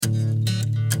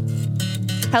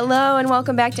Hello and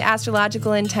welcome back to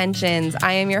Astrological Intentions.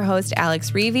 I am your host,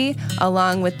 Alex Reevy,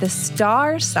 along with the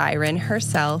star siren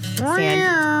herself, Sandy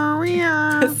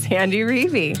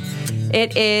Reevy.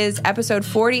 It is episode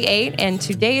 48, and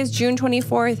today is June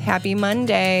 24th. Happy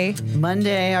Monday.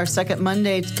 Monday, our second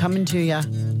Monday coming to you.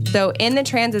 So in the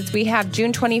transits, we have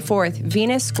June 24th,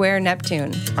 Venus square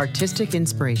Neptune. Artistic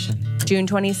inspiration. June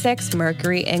 26th,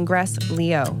 Mercury ingress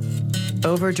Leo.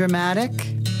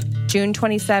 Overdramatic. June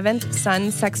 27th,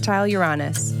 Sun sextile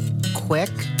Uranus. Quick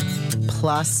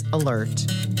plus alert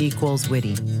equals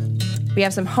witty. We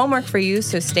have some homework for you,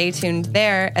 so stay tuned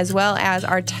there, as well as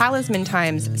our talisman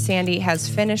times. Sandy has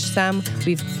finished some.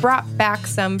 We've brought back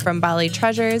some from Bali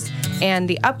Treasures, and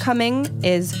the upcoming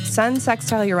is Sun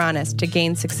sextile Uranus to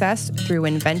gain success through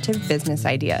inventive business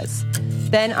ideas.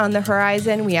 Then on the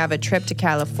horizon, we have a trip to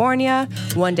California,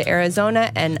 one to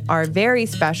Arizona, and our very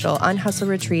special Unhustle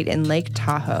retreat in Lake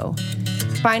Tahoe.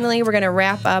 Finally, we're going to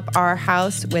wrap up our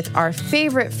house with our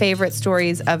favorite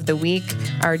stories of the week,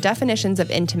 our definitions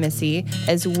of intimacy,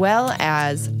 as well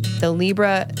as the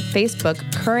Libra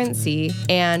Facebook currency,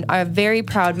 and our very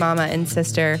proud mama and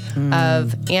sister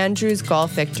of Andrew's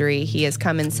golf victory. He has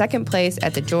come in second place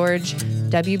at the George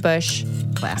W. Bush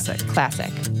Classic.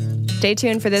 Stay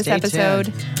tuned for this episode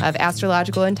of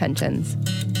Astrological Intentions.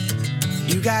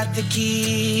 You got the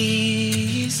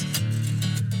keys.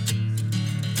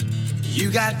 You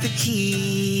got the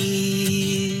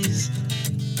keys.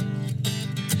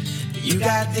 You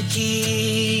got the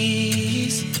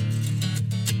keys.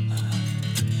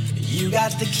 You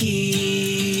got the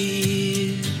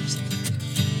keys.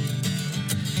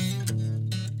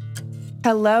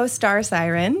 Hello, Star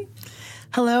Siren.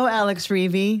 Hello, Alex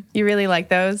Reevy. You really like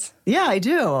those? Yeah, I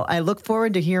do. I look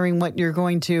forward to hearing what you're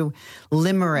going to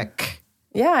limerick.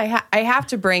 Yeah, I have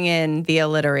to bring in the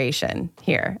alliteration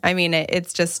here. I mean,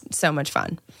 it's just so much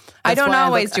fun. I don't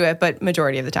always do it, but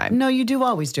majority of the time. No, you do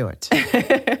always do it.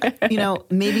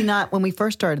 Maybe not when we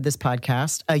first started this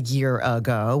podcast a year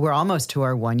ago. We're almost to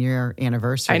our 1 year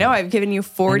anniversary. I know. I've given you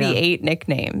 48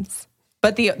 nicknames.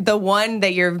 But the one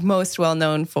that you're most well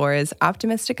known for is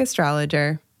Optimistic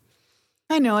Astrologer.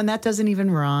 I know, and that doesn't even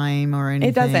rhyme or anything.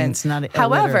 It doesn't. It's not.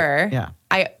 However,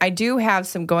 I do have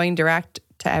some going direct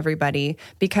to everybody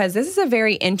because this is a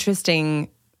very interesting,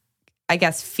 I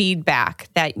guess, feedback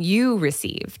that you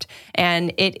received.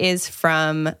 And it is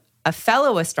from a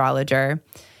fellow astrologer,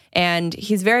 and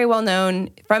he's very well known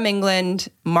from England,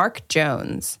 Mark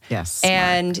Jones. Yes.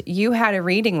 And you had a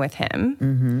reading with him.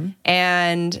 Mm-hmm.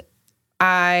 And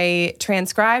I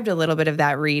transcribed a little bit of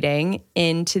that reading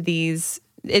into these.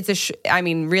 It's a short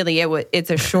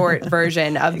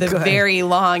version of the very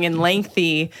long and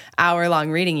lengthy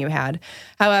hour-long reading you had.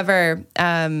 However,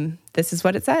 this is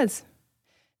what it says.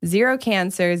 0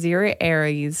 Cancer, 0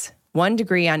 Aries, 1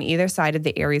 degree on either side of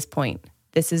the Aries point.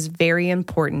 This is very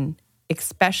important,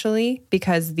 especially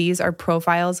because these are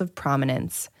profiles of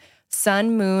prominence.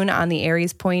 Sun, Moon on the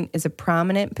Aries point is a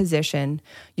prominent position.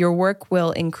 Your work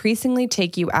will increasingly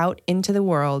take you out into the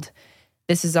world.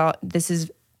 This is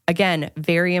again,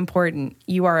 very important.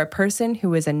 You are a person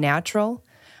who is a natural,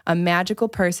 a magical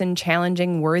person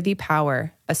challenging worthy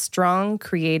power, a strong,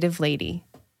 creative lady.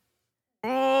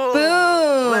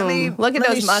 Boom! Look at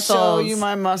those muscles. Show you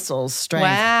my muscles strength.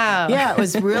 Wow. Yeah, it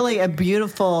was really a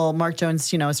beautiful. Mark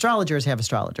Jones, astrologers have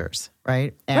astrologers,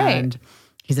 right? And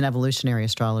he's an evolutionary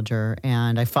astrologer,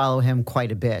 and I follow him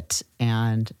quite a bit.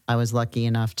 And I was lucky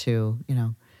enough to,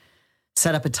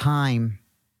 set up a time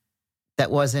that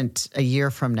wasn't a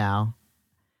year from now,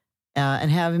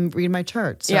 and have him read my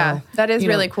chart. So, yeah, that is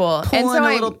really cool. Pulling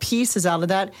little pieces out of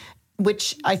that,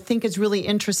 which I think is really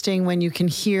interesting when you can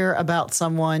hear about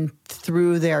someone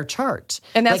through their chart.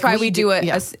 And that's why we do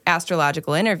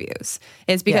astrological interviews.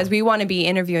 It's because we want to be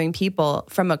interviewing people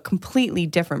from a completely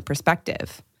different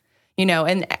perspective.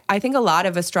 And I think a lot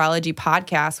of astrology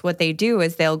podcasts, what they do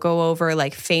is they'll go over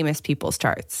like famous people's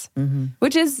charts,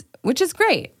 which is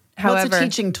great. However, it's a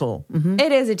teaching tool. Mm-hmm.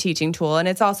 It is a teaching tool, and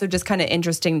it's also just kind of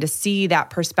interesting to see that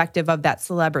perspective of that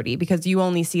celebrity because you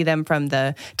only see them from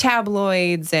the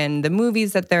tabloids and the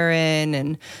movies that they're in,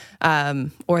 and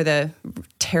or the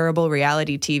terrible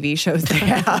reality TV shows they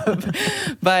have.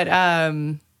 But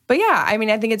yeah, I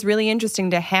mean, I think it's really interesting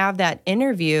to have that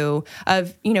interview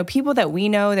of people that we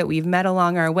know that we've met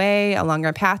along our way, along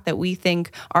our path that we think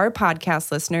our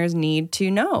podcast listeners need to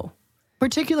know,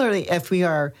 particularly if we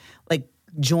are like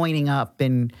joining up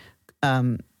and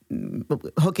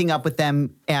hooking up with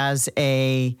them as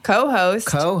a co-host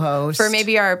for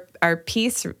maybe our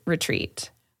peace retreat.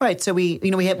 Right. So we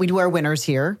do our winners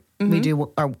here. Mm-hmm. We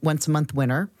do our once a month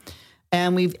winner,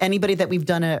 and anybody that we've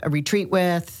done a retreat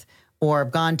with or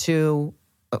gone to,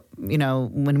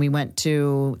 when we went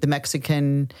to the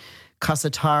Mexican Casa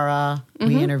Tara,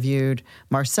 we interviewed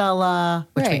Marcella,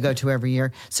 which we go to every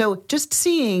year. So just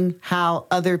seeing how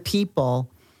other people,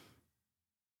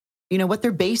 what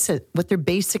their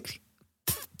basic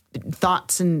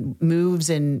thoughts and moves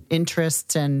and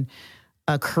interests and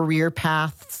career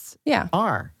paths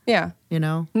are. Yeah.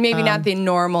 Maybe not the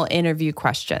normal interview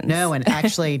questions. No, and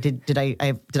actually, did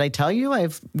I tell you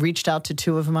I've reached out to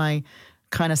two of my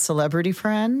kind of celebrity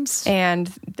friends,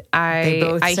 and I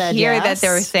hear yes. that they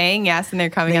were saying yes, and they're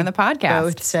coming on the podcast.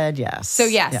 Both said yes. So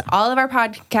yes, all of our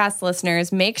podcast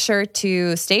listeners, make sure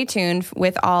to stay tuned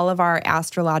with all of our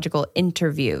astrological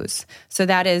interviews. So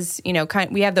that is,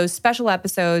 we have those special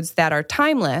episodes that are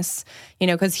timeless,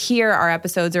 because here our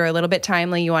episodes are a little bit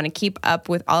timely. You want to keep up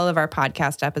with all of our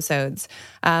podcast episodes.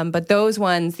 But those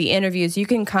ones, the interviews, you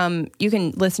can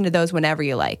listen to those whenever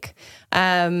you like.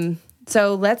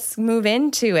 So let's move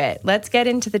into it. Let's get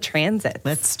into the transits.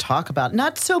 Let's talk about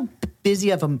not so busy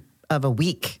of a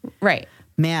week. Right.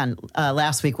 Man,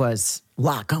 last week was a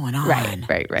lot going on.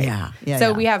 Right. Yeah.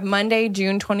 So we have Monday,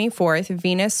 June 24th,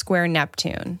 Venus square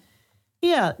Neptune.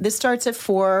 Yeah, this starts at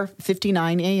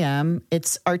 4:59 a.m.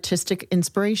 It's artistic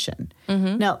inspiration.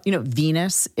 Now,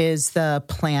 Venus is the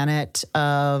planet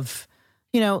of,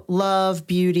 love,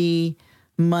 beauty,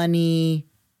 money,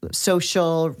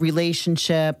 social,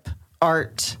 relationship,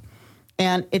 art,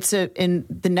 and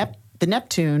the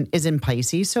Neptune is in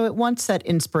Pisces, so it wants that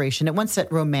inspiration. It wants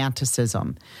that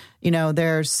romanticism.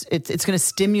 It's going to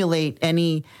stimulate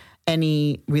any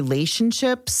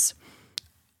relationships,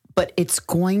 but it's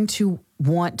going to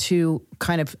want to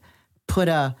kind of put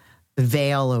a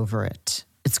veil over it.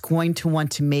 It's going to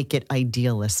want to make it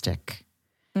idealistic.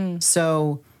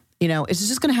 So, it's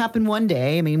just going to happen one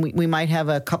day. I mean, we might have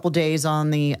a couple days on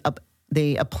the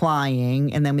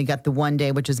applying, and then we got the one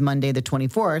day, which is Monday the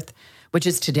 24th, which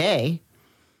is today.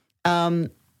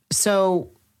 So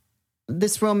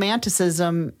this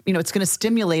romanticism, it's going to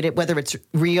stimulate it, whether it's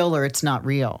real or it's not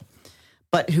real.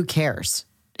 But who cares?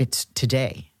 It's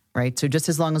today, right? So just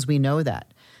as long as we know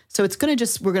that. So it's going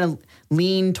to we're going to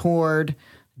lean toward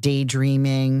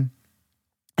daydreaming.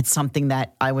 It's something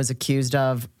that I was accused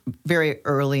of very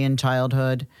early in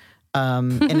childhood.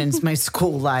 And in my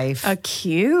school life.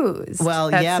 Accused? Well,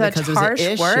 That's yeah, such because it was harsh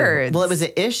an issue. words. Well, it was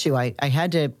an issue. I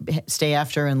had to stay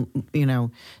after and,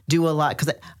 do a lot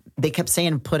because they kept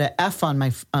saying put an F on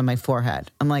my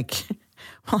forehead. I'm like,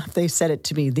 well, if they said it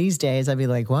to me these days, I'd be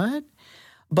like, what?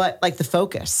 But like the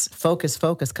focus,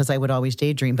 because I would always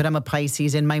daydream. But I'm a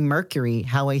Pisces, and my Mercury,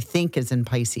 how I think, is in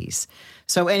Pisces.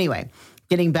 So anyway,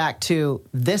 getting back to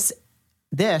this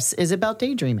is about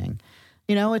daydreaming.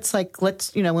 It's like,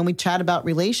 when we chat about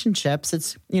relationships,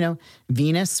 it's,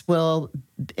 Venus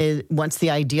wants the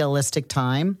idealistic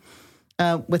time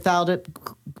without a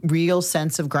real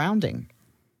sense of grounding.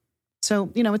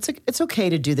 So, it's okay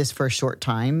to do this for a short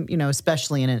time,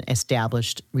 especially in an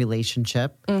established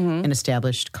relationship, an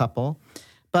established couple.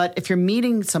 But if you're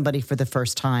meeting somebody for the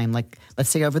first time, like, let's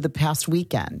say over the past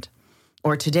weekend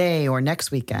or today or next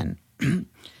weekend,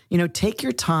 take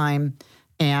your time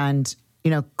and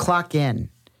clock in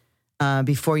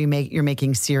before you're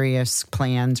making serious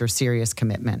plans or serious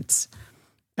commitments,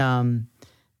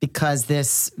 because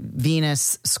this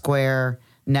Venus square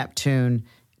Neptune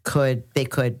could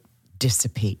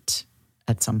dissipate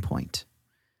at some point.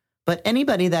 But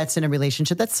anybody that's in a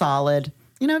relationship that's solid,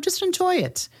 just enjoy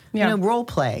it. Yeah. Role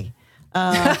play.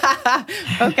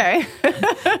 Okay.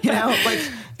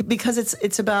 Because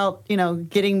it's about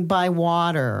getting by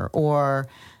water or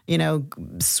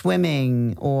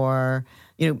swimming or,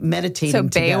 meditating So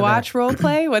together. Baywatch role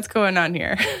play? What's going on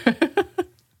here?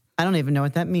 I don't even know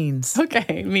what that means.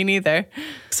 Okay, me neither.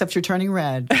 Except you're turning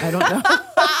red. I don't know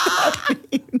what that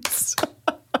means.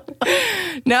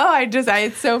 No,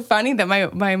 it's so funny that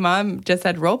my mom just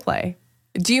said role play.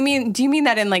 Do you mean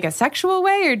that in like a sexual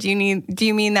way, or do you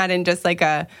mean that in just like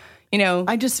a,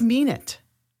 I just mean it.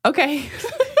 Okay.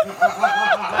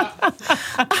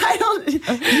 I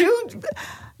don't.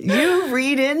 You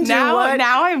read into now.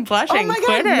 Now I'm blushing. Oh my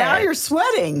God! Now you're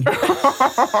sweating.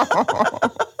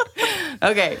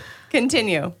 Okay,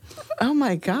 continue. Oh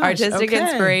my gosh! Artistic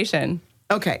inspiration.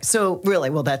 Okay, so really,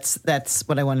 well, that's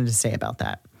what I wanted to say about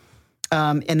that.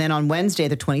 And then on Wednesday,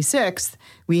 the 26th,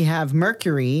 we have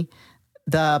Mercury,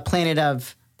 the planet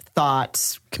of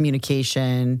thoughts,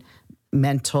 communication,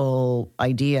 mental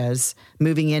ideas,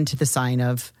 moving into the sign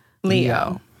of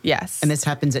Leo. Yes. And this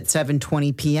happens at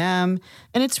 7:20 p.m.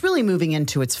 And it's really moving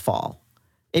into its fall.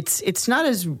 It's not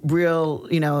as real,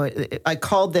 I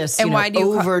called this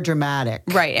over dramatic.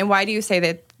 Right. And why do you say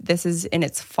that this is in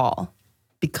its fall?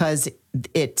 because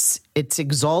it's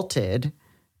exalted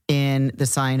in the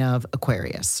sign of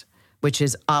Aquarius, which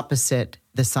is opposite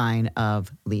the sign of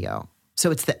Leo.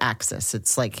 So it's the axis.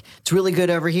 It's like it's really good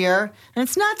over here, and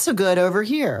it's not so good over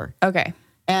here. Okay.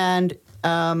 And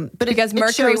but because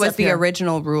Mercury shows was up the here.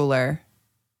 original ruler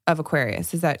of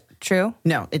Aquarius. Is that true?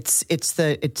 No, it's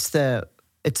the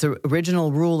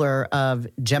original ruler of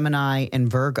Gemini and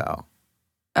Virgo.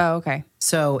 Oh, okay.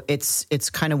 So it's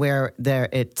kind of where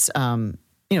it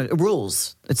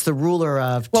rules. It's the ruler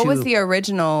of What was the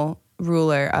original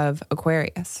ruler of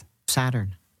Aquarius?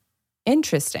 Saturn.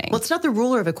 Interesting. Well, it's not the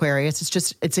ruler of Aquarius.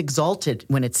 It's exalted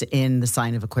when it's in the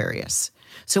sign of Aquarius.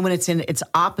 So when it's in its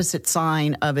opposite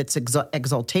sign of its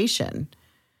exaltation,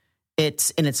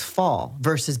 it's in its fall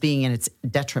versus being in its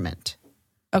detriment.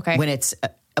 Okay. When it's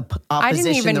opposition, I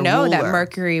didn't even the know that ruler.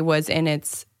 Mercury was in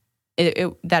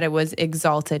that it was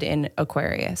exalted in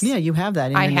Aquarius. Yeah, you have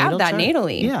that. In I your have natal that chart.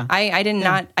 natally. Yeah, I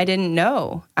didn't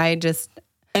know. And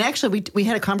actually, we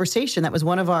had a conversation. That was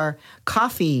one of our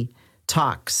coffee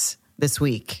talks this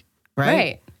week,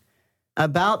 right?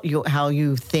 About how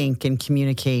you think and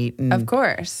communicate. And, Of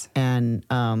course. And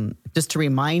just to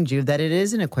remind you that it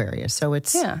is an Aquarius. So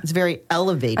it's very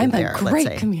elevated I'm there, a great let's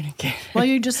say. communicator. Well,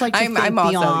 you just like to think I'm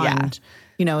also, beyond.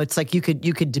 It's like you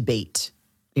could debate.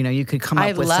 You could come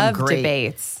up with love some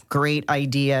debates. great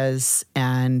ideas.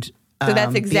 And So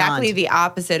that's exactly beyond. the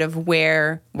opposite of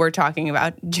where we're talking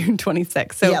about June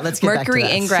 26th. So let's get back to Mercury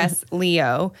that. ingress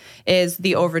Leo is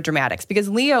the overdramatics because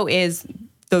Leo is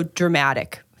the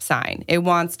dramatic sign. It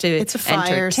wants to It's a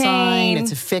fire entertain. sign.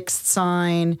 It's a fixed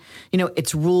sign.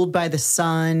 It's ruled by the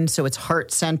sun, so it's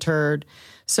heart-centered.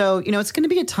 So, it's going to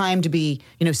be a time to be,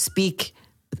 speak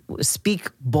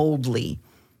boldly,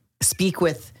 speak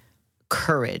with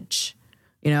courage.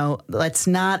 Let's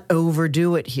not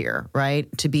overdo it here, right?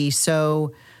 To be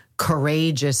so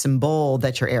courageous and bold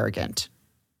that you're arrogant.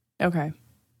 Okay.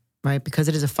 Right, because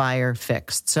it is a fire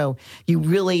fixed. So you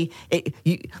really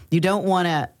you don't want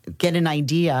to get an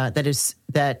idea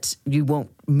that you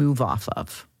won't move off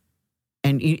of,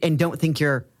 and don't think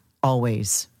you're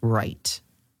always right.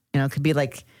 It could be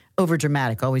like over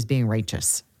dramatic, always being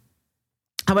righteous.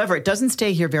 However, it doesn't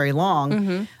stay here very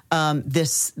long.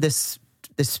 This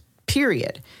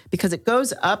period, because it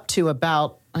goes up to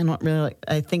about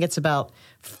I think it's about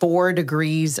 4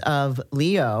 degrees of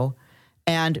Leo,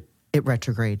 and it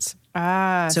retrogrades.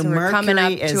 So we're coming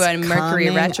up to a Mercury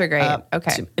retrograde.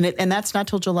 Okay. And that's not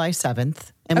till July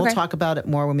 7th. And we'll talk about it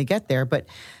more when we get there. But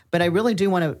I really do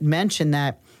want to mention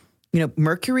that,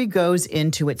 Mercury goes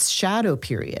into its shadow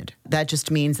period. That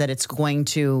just means that it's going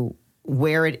to,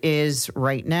 where it is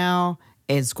right now,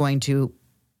 is going to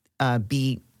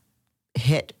be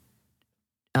hit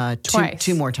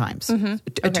two more times.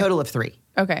 A total of 3.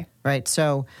 Okay. Right.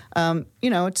 So,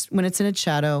 it's when it's in its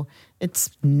shadow, it's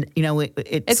going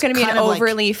to be an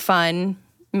overly fun,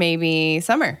 maybe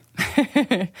summer.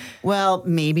 Well,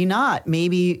 maybe not.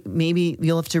 Maybe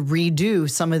you'll have to redo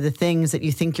some of the things that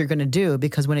you think you're going to do,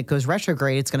 because when it goes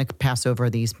retrograde, it's going to pass over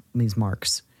these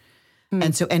marks.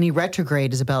 And so any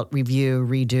retrograde is about review,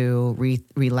 redo,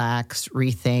 relax,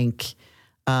 rethink.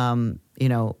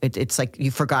 It's like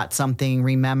you forgot something,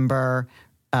 remember,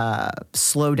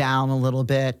 slow down a little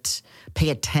bit, pay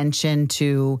attention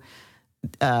to,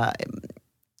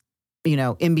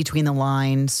 in between the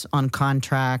lines on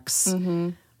contracts,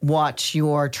 watch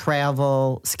your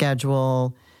travel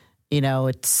schedule,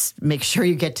 it's make sure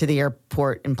you get to the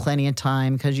airport in plenty of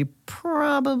time, because you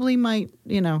probably might,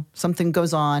 something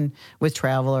goes on with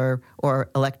travel or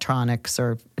electronics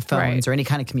or phones or any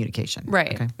kind of communication.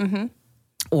 Right. Okay?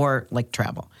 Or like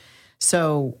travel.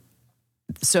 So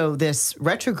this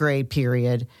retrograde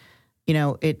period,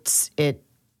 it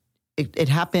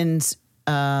happens.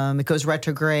 It goes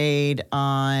retrograde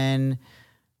on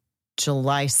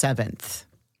July 7th,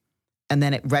 and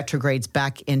then it retrogrades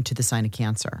back into the sign of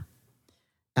Cancer.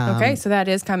 Okay, so that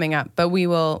is coming up, but we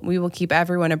will keep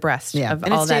everyone abreast of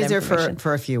and all that it stays there information.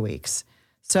 for a few weeks.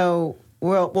 So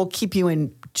we'll keep you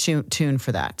in tune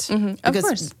for that. Of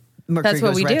course. Mercury That's what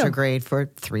goes we do. retrograde for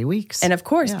 3 weeks. And of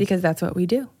course, because that's what we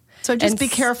do. So just be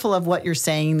careful of what you're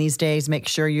saying these days. Make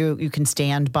sure you can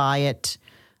stand by it,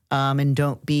 and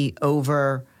don't be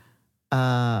over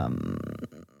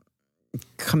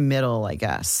committal, I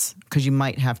guess, because you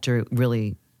might have to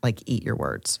really eat your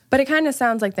words. But it kind of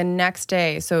sounds like the next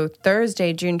day, so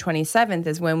Thursday, June 27th,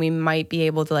 is when we might be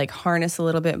able to harness a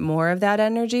little bit more of that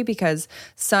energy, because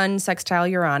Sun sextile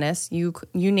Uranus, you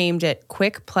named it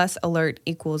quick plus alert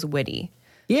equals witty.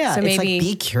 Yeah, So it's maybe like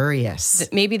be curious.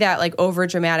 maybe that like over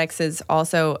dramatics is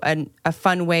also a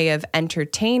fun way of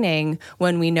entertaining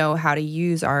when we know how to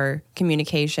use our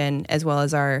communication as well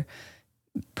as our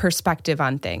perspective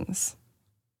on things.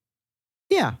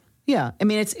 Yeah. I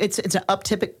mean, it's an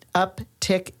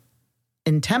uptick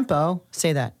in tempo.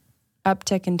 Say that.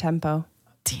 Uptick in tempo.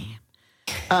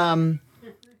 Damn.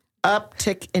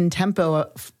 Uptick in tempo,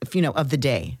 of the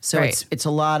day. So Right. it's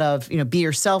a lot of be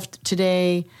yourself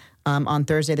today. On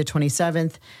Thursday the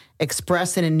 27th,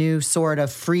 express in a new sort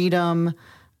of freedom,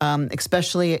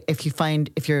 especially if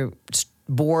you're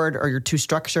bored or you're too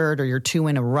structured or you're too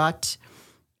in a rut.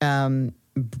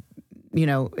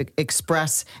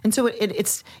 Express. And so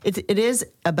it is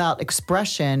about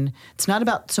expression. It's not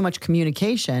about so much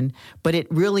communication, but it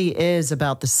really is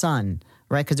about the sun,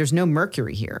 right? Because there's no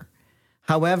Mercury here.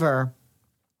 However,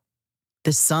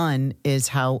 the sun is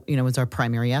is our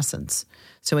primary essence.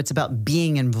 So it's about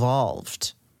being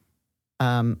involved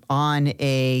on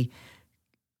a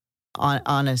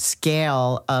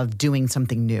scale of doing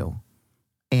something new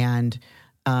and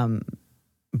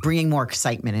bringing more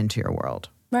excitement into your world.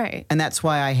 Right. And that's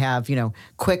why I have,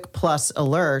 quick plus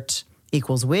alert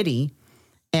equals witty.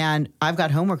 And I've got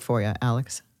homework for you,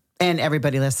 Alex, and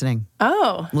everybody listening.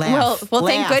 Oh, Laugh. well,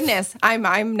 thank Laugh. goodness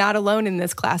I'm not alone in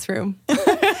this classroom.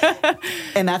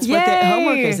 And that's what the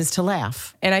homework is to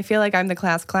laugh. And I feel like I'm the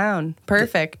class clown.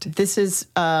 Perfect. This is,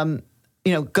 go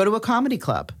to a comedy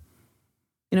club.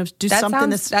 Do something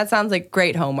that sounds like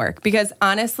great homework, because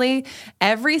honestly,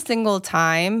 every single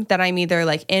time that I'm either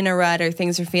like in a rut or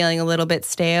things are feeling a little bit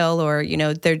stale or,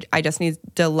 I just need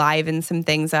to liven some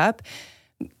things up,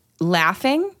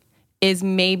 laughing is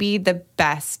maybe the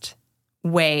best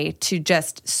way to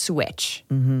just switch.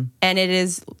 Mm-hmm. And it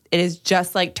is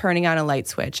just like turning on a light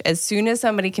switch. As soon as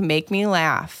somebody can make me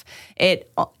laugh,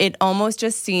 it almost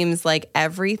just seems like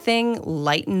everything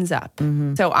lightens up.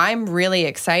 Mm-hmm. So I'm really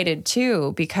excited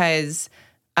too, because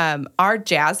our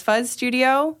Jazz Fuzz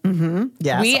studio, mm-hmm.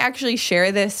 Yes. we actually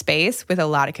share this space with a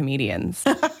lot of comedians.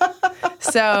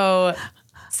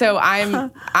 So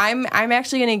I'm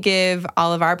actually going to give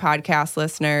all of our podcast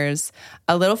listeners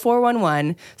a little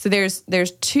 411. So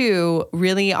there's two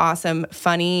really awesome,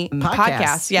 funny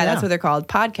podcasts. Yeah, that's what they're called,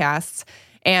 podcasts.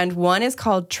 And one is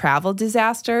called Travel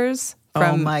Disasters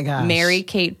from Mary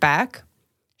Kate Beck.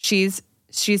 She's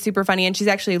super funny, and she's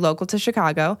actually local to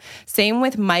Chicago. Same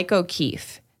with Mike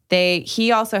O'Keefe.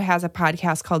 He also has a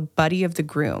podcast called Buddy of the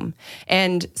Groom.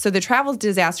 And so the Travel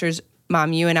Disasters,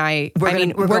 Mom, you and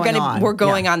we're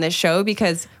going on this show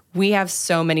because we have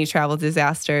so many travel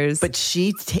disasters. But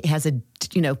she has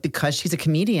because she's a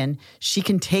comedian, she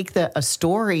can take a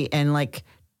story and like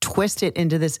twist it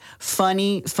into this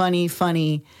funny,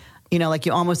 like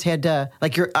you almost had to,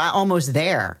 like you're almost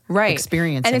there, right?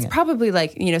 Experiencing and it's probably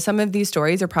like, some of these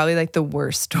stories are probably like the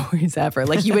worst stories ever.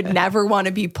 Like you would never want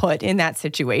to be put in that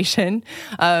situation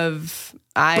of.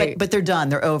 But they're done.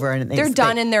 They're over. And they're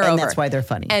done and they're over. And that's why they're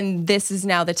funny. And this is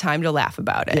now the time to laugh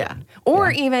about it. Yeah.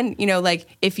 Or even, like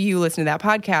if you listen to that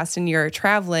podcast and you're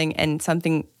traveling and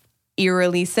something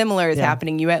eerily similar is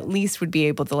happening, you at least would be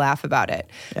able to laugh about it.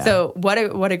 Yeah. So what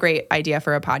a great idea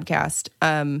for a podcast.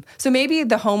 So maybe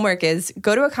the homework is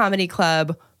go to a comedy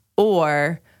club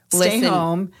or stay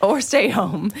home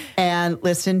and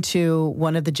listen to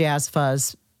one of the Jazz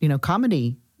Fuzz,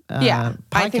 comedy podcasts.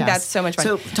 I think that's so much fun.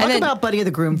 So talk about Buddy of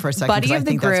the Groom for a second, because I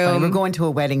think that's funny. We're going to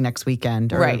a wedding next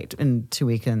weekend, right? In 2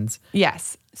 weekends.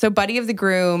 Yes. So Buddy of the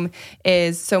Groom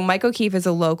Mike O'Keefe is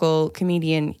a local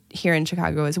comedian here in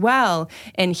Chicago as well.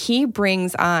 And he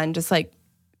brings on just like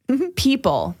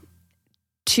people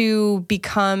to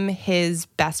become his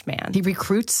best man. He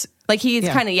recruits. Like he's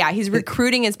he's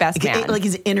recruiting his best man. Like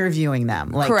he's interviewing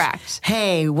them. Like, correct.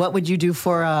 Hey, what would you do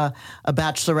for a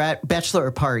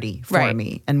bachelor party for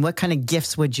me? And what kind of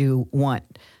gifts would you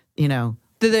want?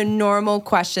 The normal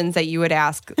questions that you would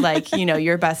ask, like,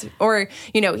 your best, or, and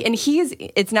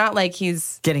it's not like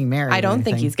he's getting married. I don't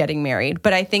think he's getting married,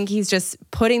 but I think he's just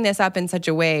putting this up in such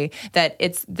a way that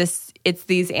it's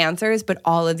these answers, but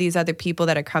all of these other people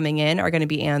that are coming in are going to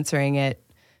be answering it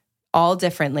all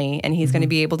differently, and he's going to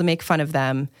be able to make fun of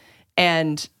them.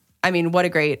 And I mean, what a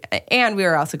great, and we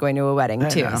were also going to a wedding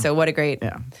too. So what a great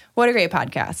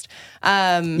podcast.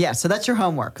 So that's your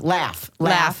homework. Laugh.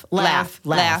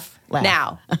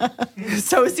 Now.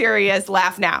 So serious.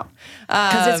 Laugh now.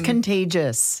 Because it's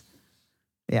contagious.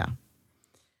 Yeah.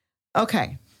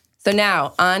 Okay. So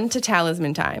now on to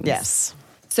talisman times. Yes.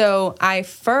 So I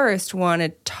first want to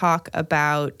talk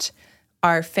about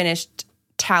our finished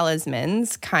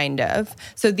talismans, kind of.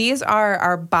 So these are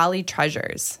our Bali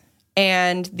treasures.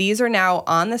 And these are now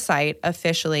on the site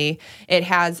officially. It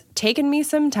has taken me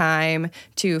some time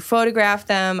to photograph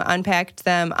them, unpack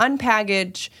them,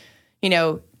 unpackage,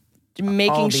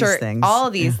 making sure all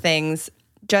of these things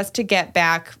just to get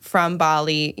back from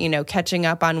Bali, catching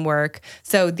up on work.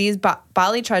 So these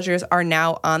Bali treasures are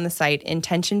now on the site,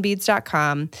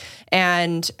 intentionbeads.com.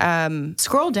 And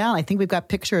scroll down. I think we've got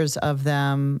pictures of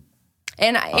them.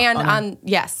 And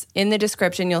in the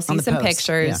description, you'll see some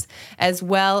pictures as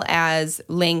well as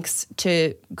links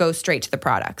to go straight to the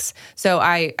products. So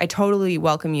I totally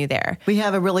welcome you there. We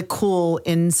have a really cool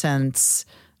incense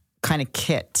kind of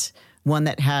kit. One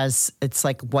that it's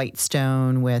like white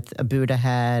stone with a Buddha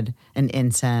head and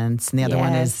incense. And the other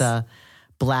one is the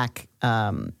black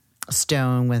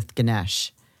stone with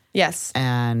Ganesh. Yes.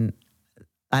 And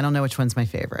I don't know which one's my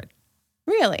favorite.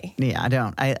 Really? Yeah, I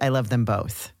don't. I love them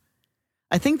both.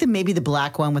 I think that maybe the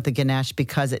black one with the Ganesh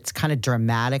because it's kind of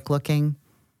dramatic looking.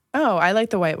 Oh, I like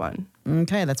the white one.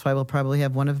 Okay, that's why we'll probably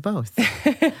have one of both.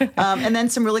 And then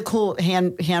some really cool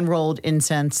hand-rolled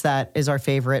incense that is our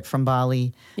favorite from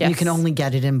Bali. Yes. You can only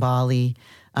get it in Bali.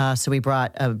 So we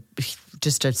brought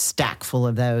just a stack full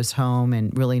of those home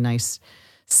and really nice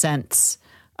scents.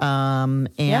 And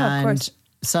of course.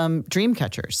 Some dream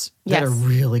catchers that are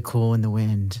really cool in the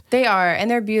wind. They are, and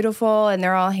they're beautiful, and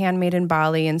they're all handmade in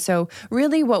Bali. And so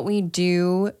really what we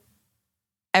do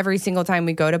every single time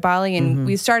we go to Bali, and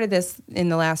we started this in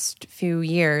the last few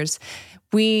years,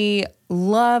 we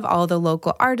love all the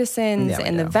local artisans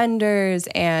and the vendors,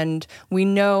 and we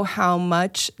know how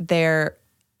much their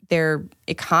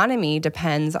economy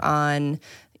depends on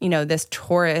this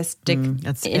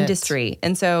touristic industry.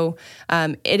 And so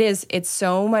it's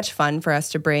so much fun for us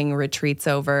to bring retreats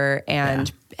over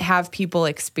and have people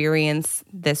experience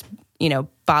this,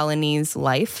 Balinese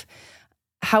life.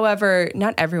 However,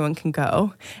 not everyone can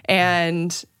go.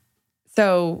 And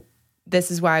so this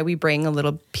is why we bring a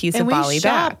little piece of Bali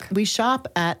back. We shop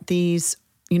at these,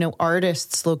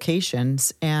 artists'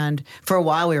 locations. And for a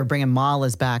while we were bringing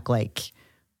malas back like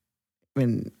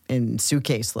in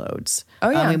suitcase loads. Oh,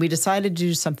 yeah. We decided to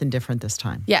do something different this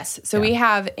time. Yes. So we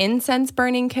have incense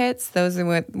burning kits. Those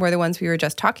were the ones we were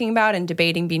just talking about and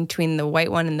debating between the white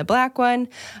one and the black one.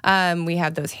 We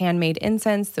have those handmade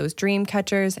incense, those dream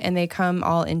catchers, and they come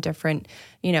all in different,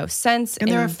 scents.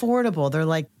 And they're affordable. They're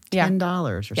like $10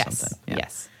 or something. Yeah.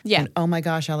 Yes. Yeah. And, oh my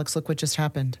gosh, Alex, look what just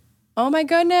happened. Oh my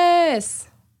goodness.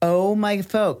 Oh my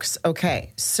folks.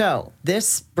 Okay. So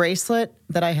this bracelet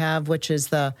that I have, which is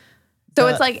So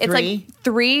it's like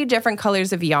three different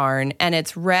colors of yarn, and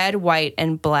it's red, white,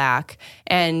 and black.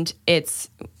 And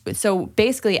so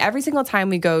basically every single time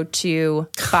we go to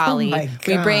Bali,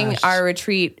 we bring our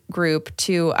retreat group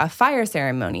to a fire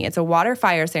ceremony. It's a water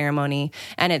fire ceremony,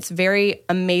 and it's very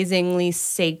amazingly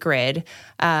sacred.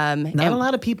 Not a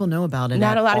lot of people know about it.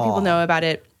 Not a lot of people know about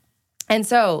it. And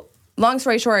so, long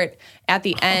story short, at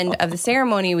the end of the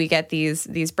ceremony, we get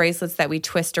these bracelets that we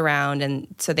twist around, and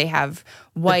so they have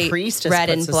white, red,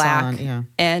 and black.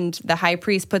 And the high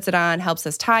priest puts it on, helps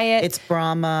us tie it. It's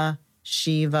Brahma,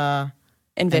 Shiva,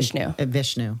 and Vishnu.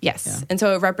 Vishnu. Yes. Yeah. And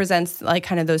so it represents like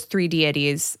kind of those three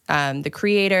deities, the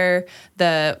creator,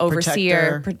 the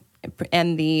overseer,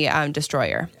 and the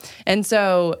destroyer. And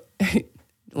so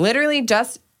literally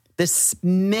just this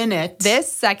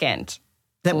second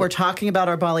that we're talking about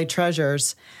our Bali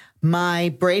treasures, my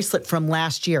bracelet from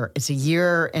last year, it's a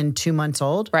year and 2 months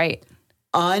old. Right.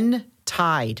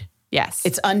 Untied. Yes.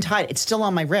 It's untied. It's still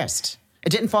on my wrist. It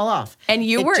didn't fall off. And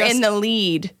you were in the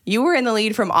lead. You were in the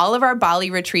lead from all of our Bali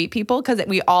retreat people because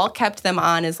we all kept them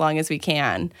on as long as we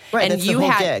can. Right. And that's the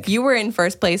whole gig. You were in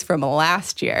first place from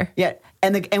last year. Yeah.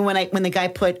 And when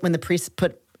the priest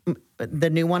put the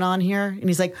new one on here, and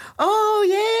he's like,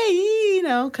 "Oh yay,"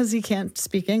 because he can't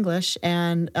speak English,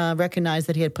 and recognized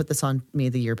that he had put this on me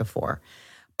the year before.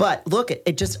 But look,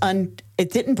 it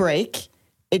didn't break;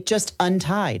 it just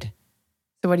untied.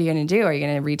 So what are you going to do? Are you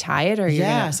going to retie it, or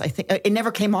I think it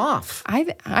never came off.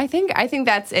 I think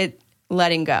that's it.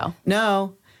 Letting go.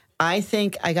 No, I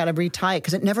think I got to retie it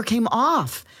because it never came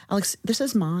off. Alex, this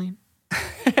is mine.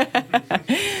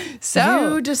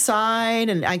 So you decide,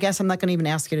 and I guess I'm not going to even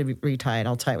ask you to retie it.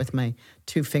 I'll tie it with my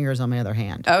 2 fingers on my other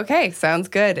hand. Okay, sounds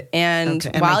good. And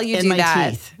while you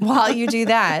do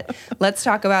that, let's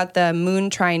talk about the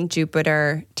Moon Trine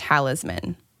Jupiter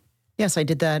talisman. Yes, I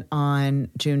did that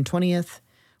on June 20th.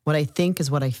 What I think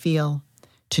is what I feel.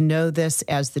 To know this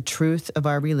as the truth of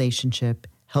our relationship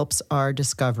helps our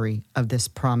discovery of this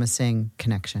promising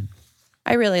connection.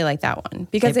 I really like that one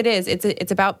because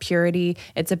it's about purity.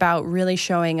 It's about really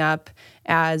showing up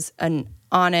as an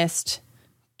honest,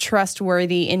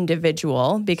 trustworthy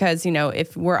individual, because, you know,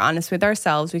 if we're honest with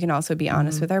ourselves, we can also be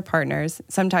honest with our partners.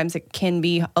 Sometimes it can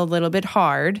be a little bit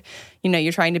hard. You know,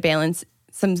 you're trying to balance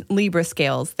some Libra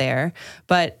scales there.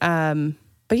 But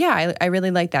yeah, I really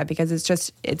like that, because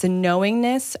it's a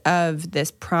knowingness of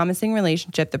this promising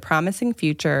relationship, the promising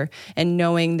future, and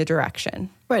knowing the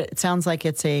direction. Right. It sounds like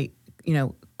it's a, you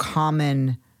know,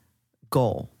 common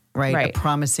goal, right? A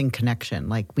promising connection.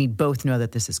 Like, we both know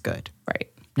that this is good. Right.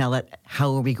 Now,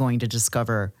 how are we going to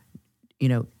discover, you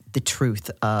know, the truth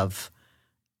of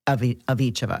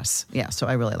each of us? Yeah, so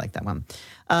I really like that one.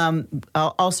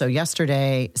 Also,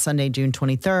 yesterday, Sunday, June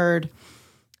 23rd,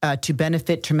 to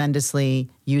benefit tremendously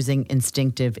using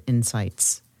instinctive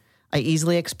insights. I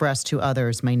easily express to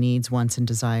others my needs, wants, and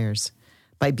desires.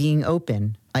 By being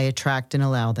open, I attract and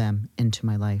allow them into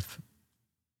my life.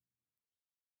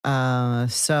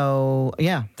 So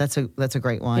yeah, that's a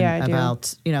great one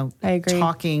about, you know, I agree.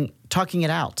 talking it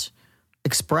out,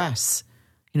 express,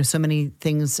 you know, so many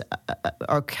things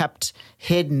are kept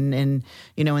hidden, and,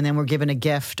 you know, and then we're given a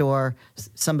gift, or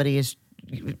somebody is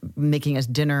making us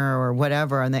dinner or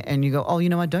whatever. And you go, oh, you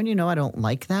know what? Don't you know, I don't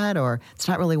like that, or it's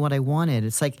not really what I wanted.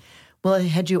 It's like, well,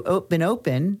 had you been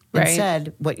open and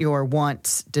said what your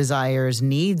wants, desires,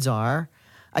 needs are,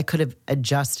 I could have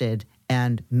adjusted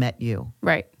and met you.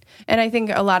 Right. And I think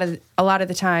a lot of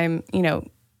the time, you know,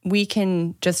 we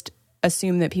can just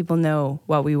assume that people know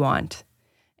what we want.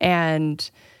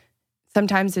 And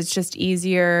sometimes it's just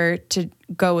easier to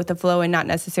go with the flow and not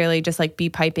necessarily just like be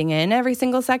piping in every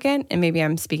single second. And maybe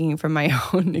I'm speaking from my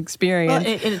own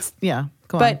experience. Well,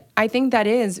 go on. But I think that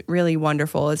is really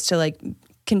wonderful, is to like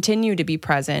continue to be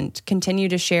present, continue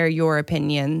to share your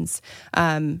opinions,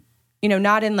 you know,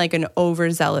 not in like an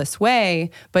overzealous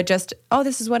way, but just, oh,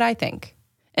 this is what I think.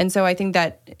 And so I think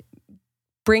that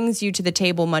brings you to the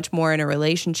table much more in a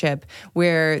relationship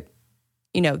where,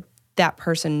 you know, that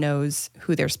person knows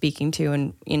who they're speaking to,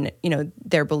 and, in, you know,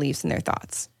 their beliefs and their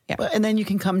thoughts. Yeah. Well, and then you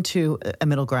can come to a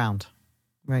middle ground,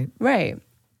 right? Right.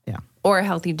 Yeah. Or a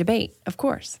healthy debate, of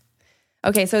course.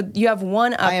 Okay, so you have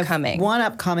one upcoming. I have one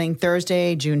upcoming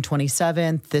Thursday, June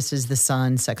 27th. This is the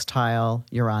Sun sextile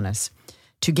Uranus.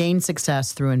 To gain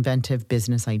success through inventive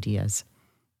business ideas.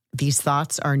 These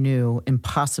thoughts are new and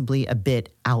possibly a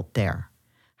bit out there.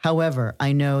 However,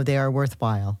 I know they are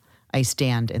worthwhile. I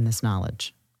stand in this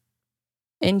knowledge.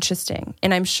 Interesting.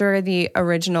 And I'm sure the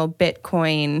original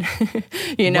Bitcoin,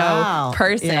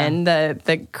 person,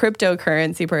 the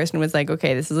cryptocurrency person was like,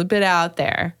 okay, this is a bit out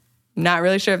there. Not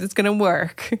really sure if it's going to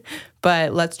work,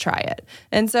 but let's try it.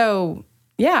 And so,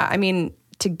 yeah, I mean,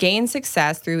 to gain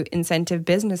success through incentive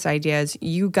business ideas,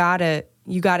 you gotta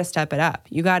step it up.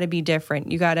 You gotta be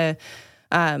different. You gotta,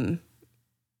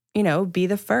 be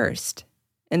the first.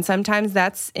 And sometimes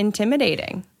that's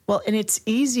intimidating. Well, and it's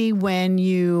easy when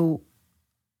you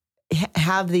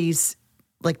have these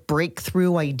like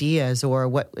breakthrough ideas, or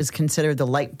what is considered the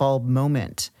light bulb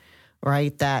moment,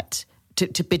 right? That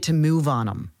to move on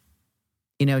them.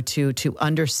 You know, to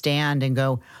understand and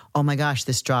go, oh my gosh,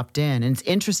 this dropped in. And it's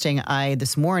interesting, I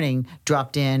this morning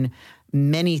dropped in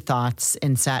many thoughts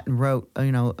and sat and wrote,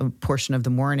 a portion of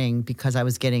the morning, because I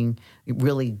was getting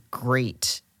really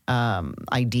great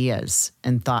ideas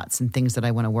and thoughts and things that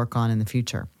I want to work on in the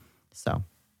future. So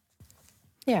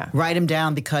yeah, write them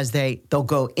down, because they'll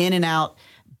go in and out,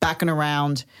 back and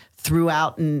around,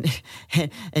 throughout and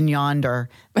yonder,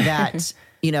 that,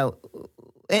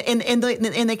 And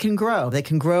they can grow. They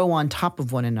can grow on top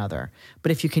of one another.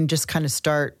 But if you can just kind of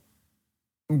start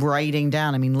writing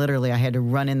down, I mean, literally, I had to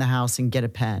run in the house and get a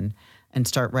pen and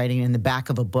start writing in the back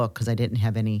of a book, because I didn't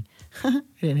have any. I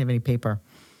didn't have any paper.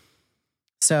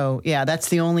 So yeah, that's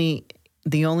the only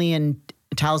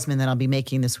talisman that I'll be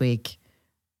making this week,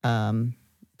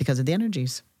 because of the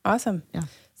energies. Awesome. Yeah.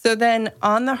 So then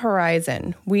on the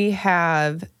horizon, we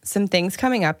have some things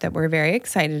coming up that we're very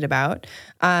excited about.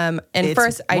 And it's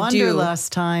first,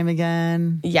 Wanderlust time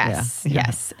again. Yes, yeah.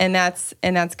 Yes. And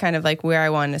that's kind of like where I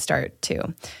want to start too.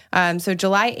 So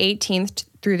July 18th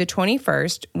through the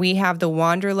 21st, we have the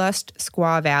Wanderlust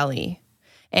Squaw Valley.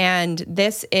 And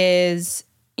this is,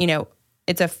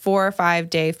 it's a 4 or 5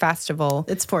 day festival.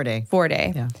 It's 4 day. 4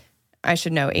 day. Yeah. I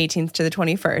should know, 18th to the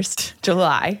 21st,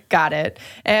 July. Got it.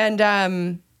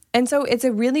 And so it's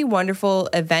a really wonderful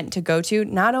event to go to.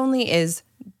 Not only is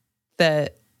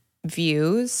the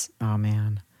views, oh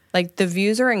man, like the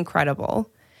views are incredible,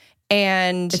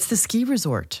 and it's the ski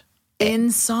resort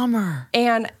in summer.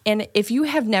 And if you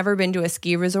have never been to a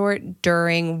ski resort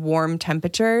during warm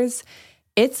temperatures,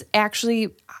 it's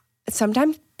actually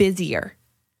sometimes busier.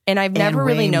 And I've never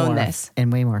really known this.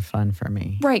 And way more fun for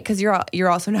me. Right, because you're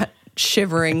also not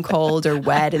shivering cold or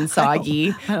wet and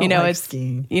soggy. I don't like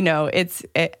skiing.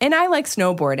 And I like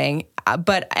snowboarding,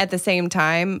 but at the same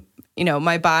time,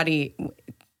 my body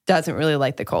doesn't really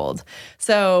like the cold.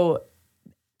 So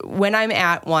when I'm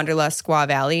at Wanderlust Squaw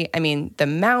Valley, I mean, the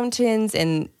mountains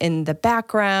in the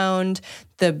background,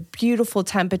 the beautiful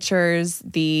temperatures,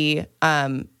 the,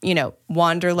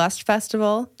 Wanderlust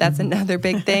Festival, that's another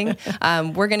big thing.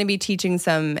 We're going to be teaching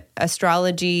some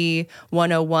astrology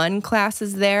 101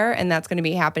 classes there, and that's going to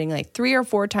be happening like 3 or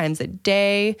 4 times a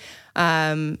day.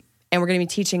 And we're going to be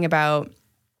teaching about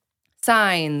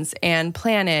signs and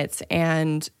planets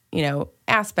and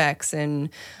aspects and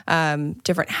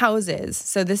different houses.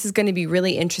 So this is going to be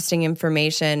really interesting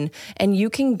information, and you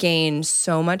can gain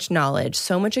so much knowledge,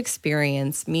 so much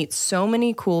experience, meet so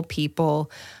many cool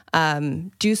people,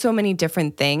 do so many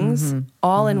different things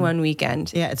all in one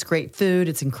weekend. Yeah, it's great food.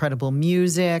 It's incredible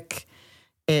music.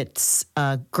 It's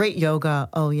great yoga.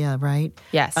 Oh, yeah, right?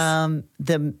 Yes.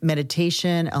 The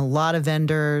meditation, a lot of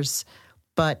vendors.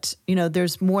 But,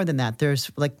 there's more than that. There's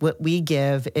what we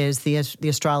give is the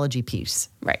astrology piece.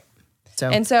 Right.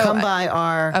 So so come by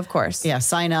our, of course. Yeah,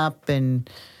 sign up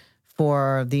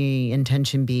for the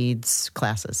intention beads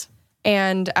classes.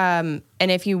 And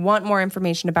if you want more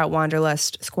information about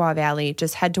Wanderlust Squaw Valley,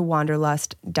 just head to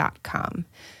wanderlust.com.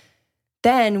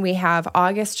 Then we have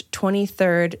August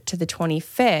 23rd to the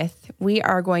 25th. We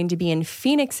are going to be in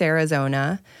Phoenix,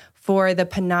 Arizona, for the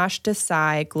Panache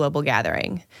Desai Global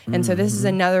Gathering. And so this is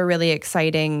another really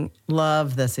exciting...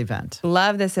 Love this event.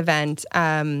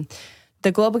 The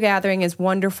Global Gathering is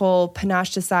wonderful.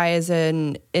 Panache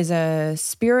Desai is a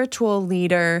spiritual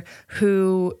leader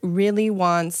who really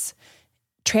wants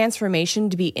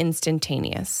transformation to be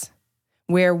instantaneous,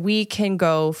 where we can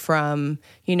go from,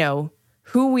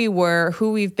 who we were,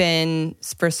 who we've been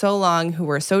for so long, who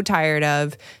we're so tired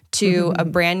of, to a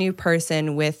brand new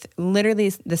person with literally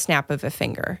the snap of a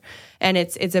finger. And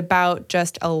it's about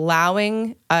just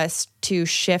allowing us to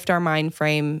shift our mind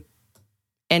frame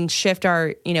and shift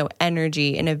our,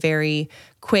 energy in a very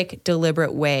quick,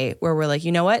 deliberate way where we're like,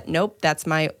 you know what? Nope, that's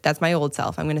my old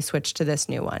self. I'm going to switch to this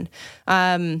new one.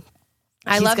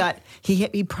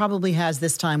 He probably has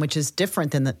this time, which is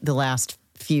different than the last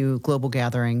few global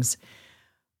gatherings.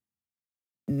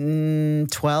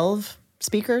 12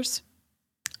 speakers.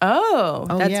 Oh,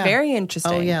 that's very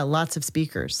interesting. Oh, yeah, lots of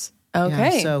speakers.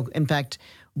 Okay. Yeah, so, in fact,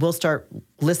 we'll start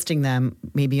listing them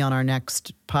maybe on our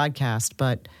next podcast.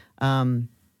 But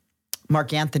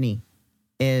Mark Anthony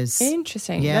is...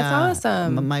 Interesting. Yeah, that's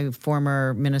awesome. My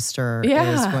former minister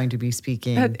is going to be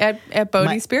speaking. At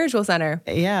Bodhi Spiritual Center.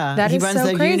 Yeah. That he is runs so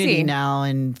the crazy. Unity now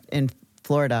in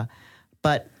Florida.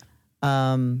 But...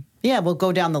 we'll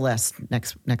go down the list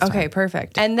next time. Okay,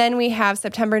 perfect. And then we have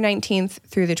September 19th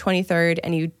through the 23rd.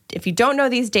 And if you don't know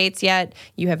these dates yet,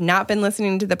 you have not been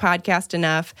listening to the podcast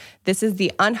enough. This is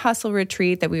the Unhustle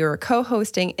Retreat that we were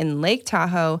co-hosting in Lake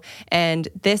Tahoe. And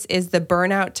this is the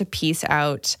Burnout to Peace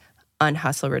Out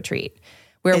Unhustle Retreat.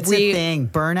 It's a thing.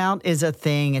 Burnout is a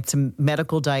thing. It's a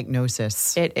medical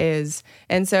diagnosis. It is.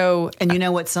 And so... And you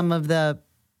know what some of the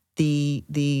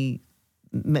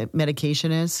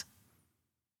medication is?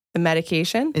 The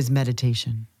medication? Is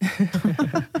meditation.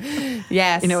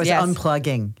 Yes. It's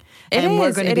unplugging.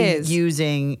 We're going to be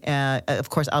using, of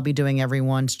course, I'll be doing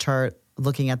everyone's chart,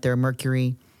 looking at their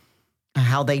Mercury,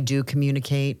 how they do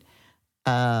communicate.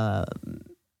 But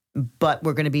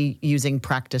we're going to be using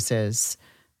practices,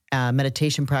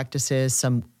 meditation practices,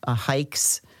 some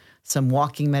hikes, some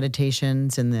walking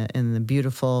meditations in the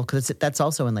beautiful, because that's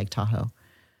also in Lake Tahoe.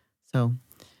 So...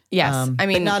 Yes, but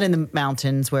not in the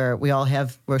mountains where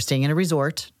we're staying in a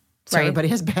resort, so everybody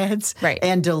has beds, right?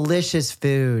 And delicious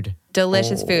food.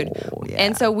 Yeah.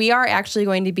 And so we are actually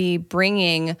going to be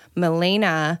bringing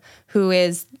Milena, who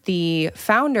is the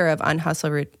founder of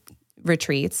Unhustle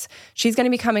Retreats. She's going to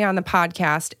be coming on the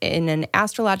podcast in an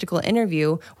astrological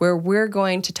interview where we're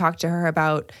going to talk to her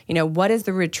about, what is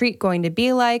the retreat going to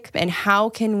be like and how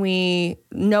can we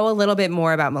know a little bit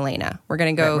more about Milena. We're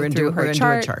going to go through her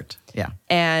chart. Yeah.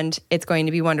 And it's going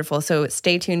to be wonderful. So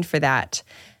stay tuned for that.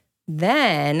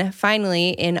 Then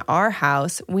finally, in our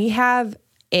house, we have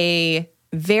a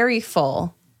very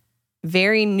full,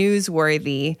 very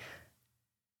newsworthy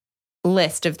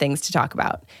list of things to talk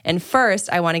about. And first,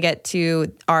 I want to get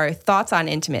to our thoughts on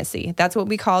intimacy. That's what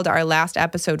we called our last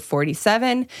episode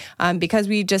 47, because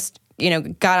we just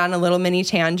got on a little mini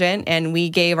tangent and we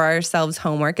gave ourselves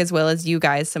homework as well as you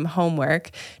guys some homework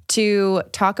to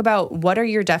talk about what are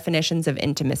your definitions of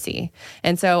intimacy.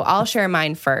 And so I'll share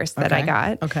mine first that I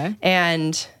got. Okay.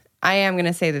 And I am going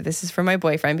to say that this is for my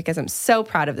boyfriend because I'm so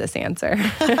proud of this answer.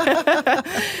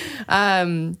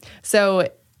 So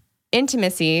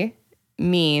intimacy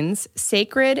means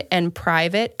sacred and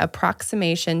private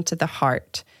approximation to the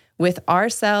heart with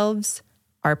ourselves,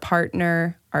 our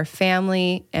partner, our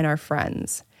family, and our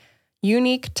friends.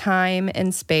 Unique time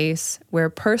and space where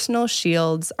personal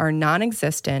shields are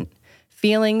non-existent,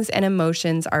 feelings and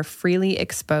emotions are freely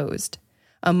exposed.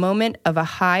 A moment of a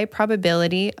high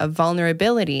probability of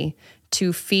vulnerability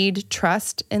to feed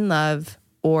trust and love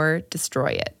or destroy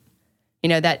it.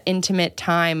 That intimate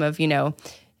time of,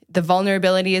 the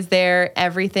vulnerability is there,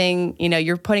 everything,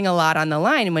 you're putting a lot on the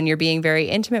line when you're being very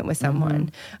intimate with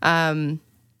someone.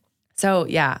 So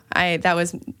yeah, that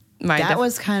was my... That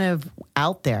was kind of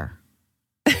out there.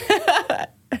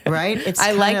 Right? It's I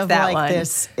kind like of that like one.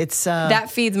 This. It's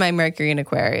that feeds my Mercury in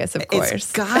Aquarius, of course.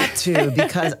 It's got to,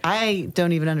 because I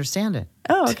don't even understand it.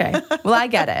 Oh, okay. Well, I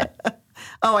get it.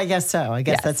 Oh, I guess so. I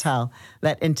guess Yes. that's how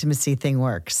that intimacy thing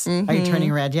works. Are you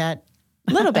turning red yet?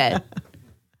 A little bit.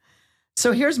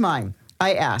 So here's mine.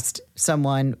 I asked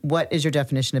someone, what is your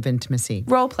definition of intimacy?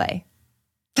 Role play.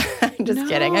 I'm just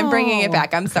kidding. I'm bringing it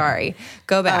back. I'm sorry.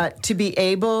 Go back. To be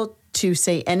able to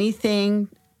say anything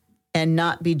and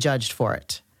not be judged for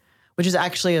it, which is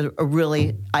actually a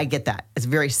really, I get that. It's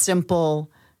very simple.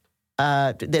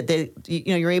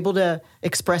 You're able to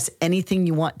express anything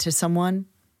you want to someone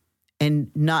and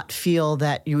not feel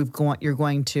that you're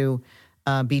going to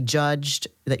be judged,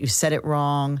 that you said it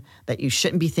wrong, that you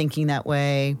shouldn't be thinking that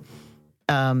way,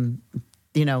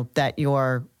 that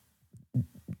you're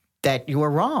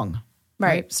wrong.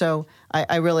 Right. So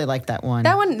I really like that one.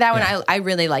 That one, I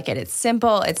really like it. It's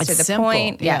simple. It's to the simple,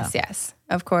 point. yeah. Yes,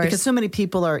 of course. Because so many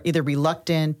people are either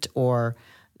reluctant or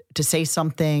to say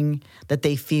something that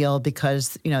they feel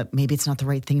because, maybe it's not the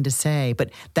right thing to say. But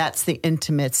that's the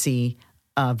intimacy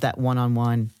of that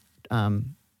one-on-one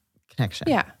connection.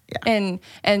 Yeah. And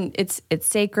it's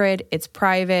sacred, it's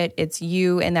private, it's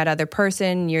you and that other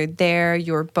person. You're there,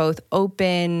 you're both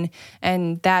open,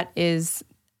 and that is,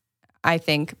 I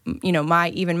think,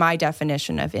 my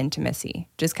definition of intimacy.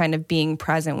 Just kind of being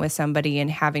present with somebody and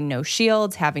having no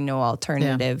shields, having no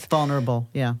alternative. Vulnerable,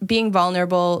 yeah. Being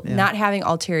vulnerable, not having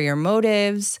ulterior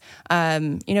motives,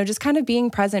 just kind of being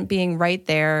present, being right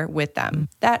there with them.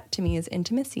 That, to me, is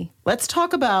intimacy. Let's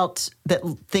talk about that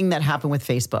thing that happened with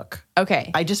Facebook.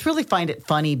 Okay. I just really find it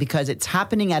funny because it's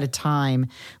happening at a time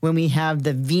when we have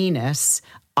the Venus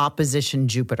opposition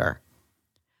Jupiter.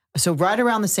 So right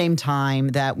around the same time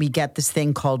that we get this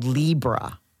thing called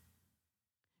Libra,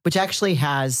 which actually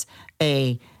has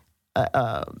So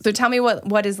tell me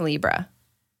what is Libra?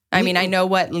 I mean, I know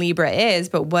what Libra is,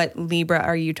 but what Libra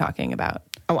are you talking about?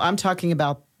 Oh, I'm talking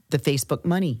about the Facebook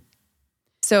money.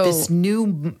 So This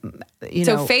new,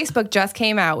 So Facebook just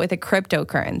came out with a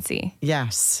cryptocurrency.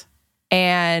 Yes.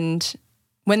 And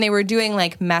when they were doing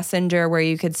like Messenger, where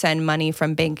you could send money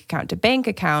from bank account to bank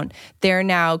account, they're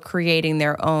now creating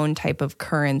their own type of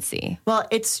currency. Well,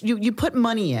 it's you put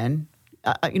money in.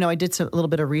 I did a little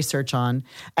bit of research on.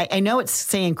 I know it's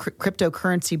saying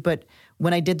cryptocurrency, but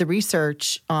when I did the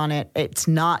research on it, it's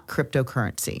not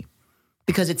cryptocurrency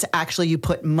because it's actually you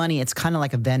put money. It's kind of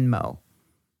like a Venmo,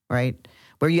 right?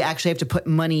 Where you actually have to put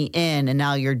money in, and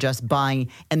now you're just buying.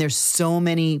 And there's so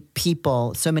many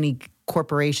people, so many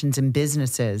corporations and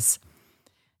businesses,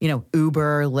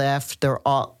 Uber,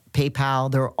 Lyft,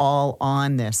 PayPal, they're all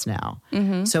on this now.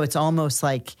 Mm-hmm. So it's almost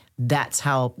like that's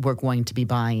how we're going to be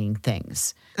buying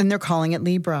things. And they're calling it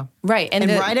Libra. Right. And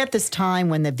right at this time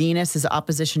when the Venus is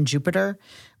opposition Jupiter,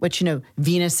 which,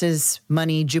 Venus is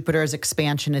money, Jupiter is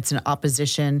expansion, it's an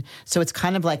opposition. So it's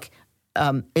kind of like,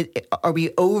 are we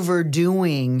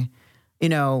overdoing,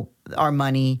 our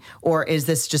money, or is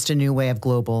this just a new way of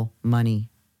global money?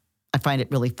 I find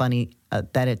it really funny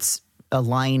that it's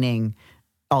aligning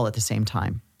all at the same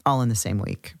time, all in the same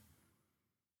week.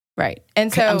 Right.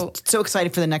 And so I'm so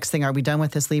excited for the next thing. Are we done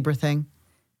with this Libra thing?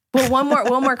 Well,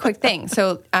 one more quick thing.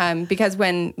 So, because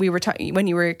when when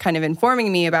you were kind of informing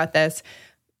me about this,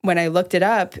 when I looked it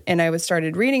up and I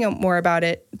started reading more about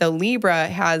it, the Libra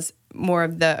has more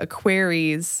of the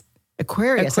Aquarius. I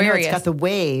know it's got the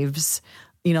waves,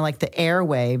 like the air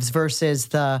waves versus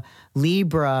the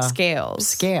Libra scale.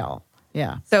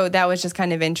 Yeah. So that was just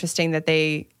kind of interesting that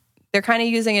they're kind of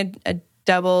using a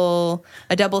double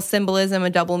symbolism, a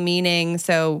double meaning.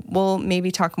 So we'll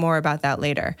maybe talk more about that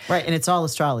later. Right. And it's all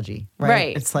astrology, right?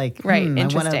 Right. It's like,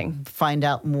 interesting. I want to find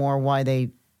out more why they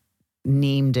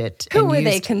named it. Who were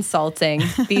they consulting?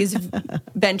 These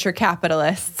venture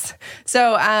capitalists.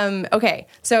 So, okay.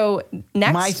 So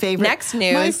next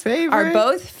news, our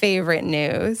both favorite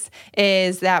news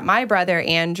is that my brother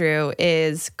Andrew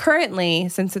is currently,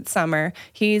 since it's summer,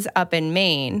 he's up in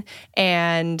Maine,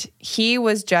 and he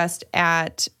was just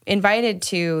invited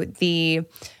to the,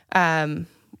 let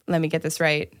me get this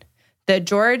right, the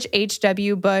George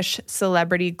H.W. Bush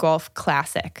Celebrity Golf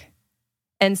Classic.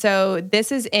 And so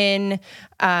this is in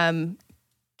Kennebunkport,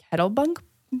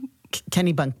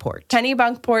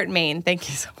 Maine. Thank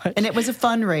you so much. And it was a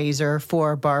fundraiser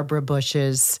for Barbara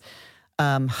Bush's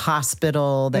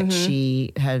hospital that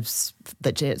she has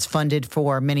funded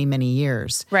for many, many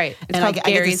years. Right. It's called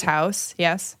Gary's House.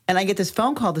 Yes. And I get this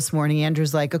phone call this morning.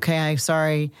 Andrew's like, okay, I'm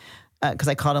sorry, because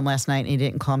I called him last night and he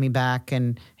didn't call me back.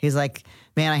 And he's like,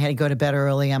 man, I had to go to bed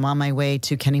early. I'm on my way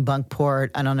to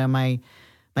Kennebunkport. I don't know, my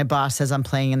boss says I'm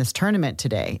playing in this tournament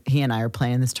today. He and I are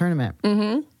playing in this tournament.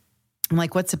 Mm-hmm. I'm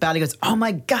like, what's it about? He goes, oh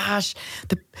my gosh,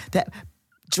 that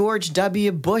George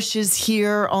W. Bush is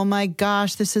here. Oh my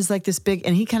gosh, this is like this big.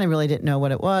 And he kind of really didn't know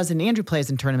what it was. And Andrew plays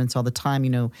in tournaments all the time. You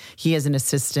know, he is an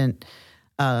assistant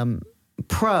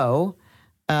pro.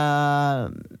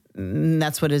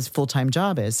 That's what his full-time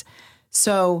job is.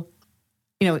 So,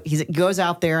 you know, he goes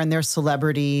out there and there's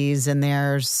celebrities and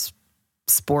there's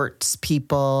sports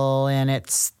people, and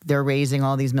they're raising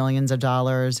all these millions of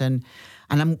dollars, and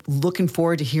I'm looking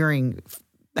forward to hearing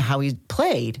how he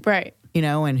played, right? You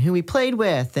know, and who he played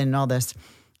with, and all this.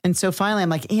 And so finally, I'm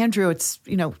like, Andrew, it's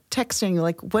texting,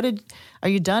 like, are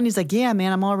you done? He's like, yeah,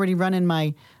 man, I'm already running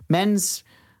my men's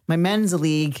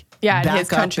league, at his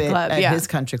country club, at his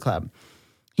country club.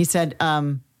 He said,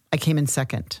 I came in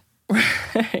second.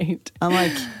 Right. I'm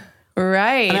like.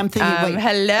 Right. And I'm thinking,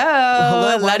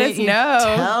 hello, let us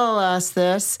know. Tell us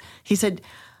this. He said,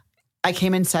 I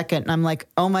came in second. And I'm like,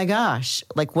 oh my gosh.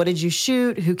 Like, what did you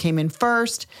shoot? Who came in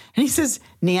first? And he says,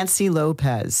 Nancy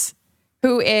Lopez.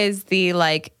 Who is the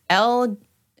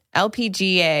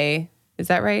LPGA. Is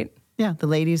that right? Yeah. The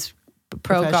ladies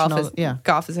pro golf,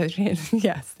 golf association.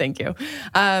 Yes. Thank you.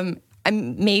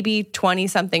 Maybe 20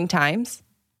 something times.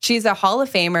 She's a Hall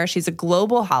of Famer. She's a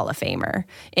global Hall of Famer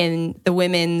in the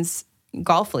women's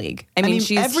golf league. I mean,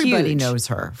 she's everybody huge. knows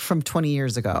her from 20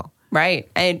 years ago. Right.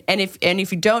 And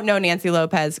if you don't know Nancy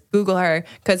Lopez, Google her,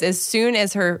 because as soon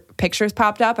as her pictures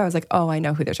popped up, I was like, oh, I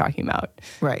know who they're talking about.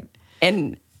 Right.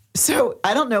 And so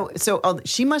I don't know. So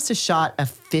she must have shot a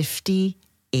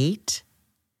 58.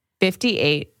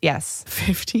 58, yes.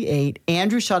 58.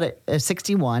 Andrew shot a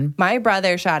 61. My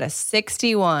brother shot a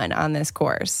 61 on this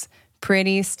course.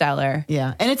 Pretty stellar.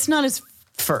 Yeah. And it's not his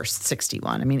first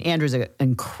 61. I mean, Andrew's an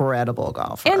incredible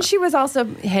golfer. And she was also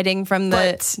hitting from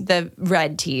the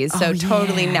red tees, so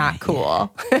totally not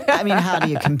cool. I mean, how do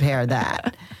you compare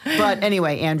that? But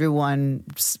anyway, Andrew won.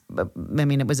 I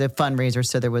mean, it was a fundraiser,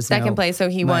 so there was second place, so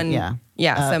he won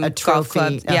some a trophy. Golf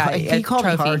clubs. Yeah, he called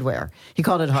it hardware. He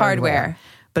called it hardware.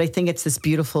 But I think it's this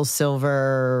beautiful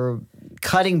silver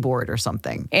cutting board or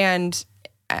something. And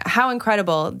how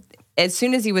incredible. As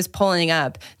soon as he was pulling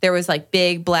up, there was like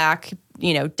big black,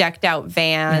 decked out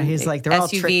van. And he's like, they're SUVs, all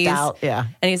tricked out. Yeah.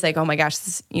 And he's like, oh my gosh,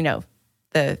 this,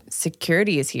 the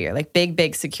security is here. Like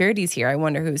big security's here. I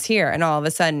wonder who's here. And all of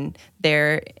a sudden,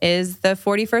 there is the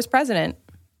 41st president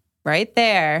right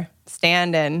there,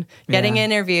 standing, getting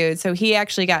interviewed. So he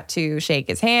actually got to shake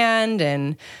his hand.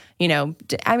 And,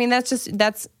 I mean,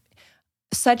 that's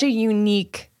such a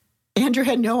unique. Andrew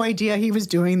had no idea he was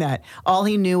doing that. All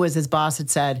he knew was his boss had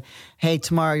said, hey,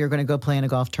 tomorrow you're going to go play in a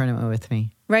golf tournament with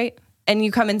me. Right. And you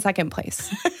come in second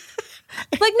place.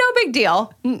 Like, no big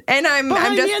deal. And I'm there,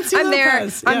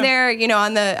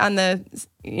 on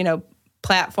the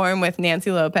platform with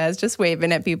Nancy Lopez, just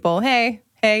waving at people. Hey,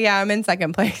 yeah, I'm in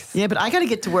second place. Yeah, but I got to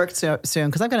get to work soon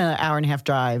because I've got an hour and a half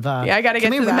drive. I got to get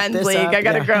to the men's league. I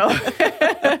got to grow.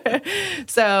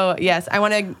 So, yes, I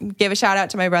want to give a shout out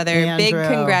to my brother. Andrew. Big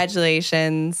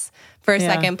congratulations for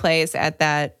second place at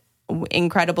that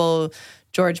incredible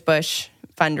George Bush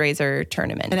fundraiser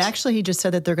tournament. And actually, he just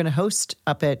said that they're going to host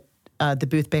up at the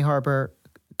Booth Bay Harbor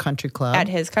Country Club. At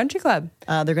his country club.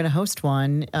 They're going to host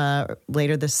one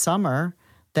later this summer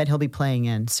that he'll be playing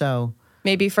in. So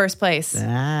maybe first place.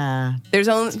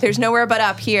 There's nowhere but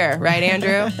up here, right,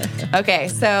 Andrew? Okay,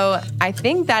 so I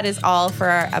think that is all for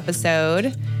our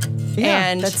episode. Yeah,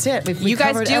 and that's it. You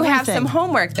guys do have some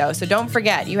homework, though, so don't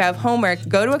forget. You have homework.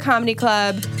 Go to a comedy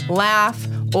club, laugh,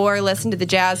 or listen to the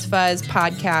Jazz Fuzz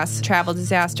podcast, Travel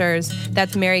Disasters.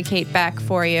 That's Mary Kate Beck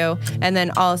for you. And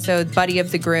then also Buddy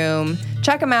of the Groom,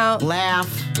 Check them out.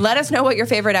 Laugh. Let us know what your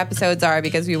favorite episodes are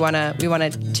because we wanna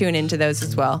tune into those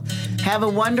as well. Have a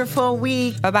wonderful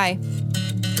week. Bye-bye.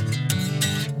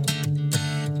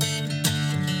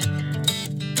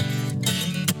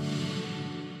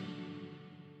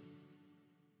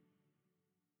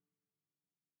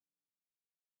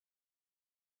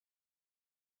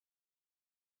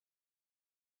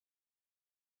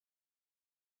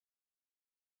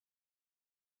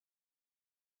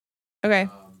 Okay.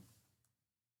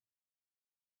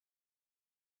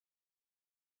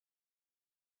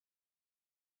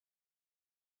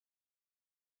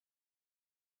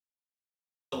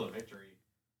 Still a victory.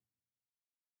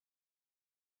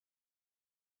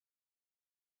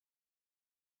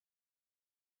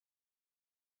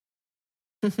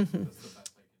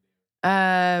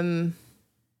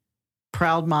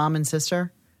 Proud mom and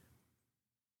sister.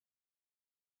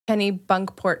 Kenny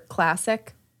Bunkport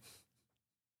Classic.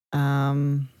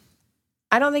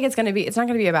 I don't think it's not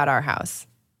going to be about our house.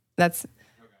 That's,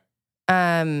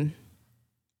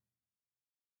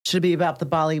 Should it be about the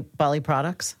Bali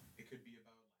products? It could be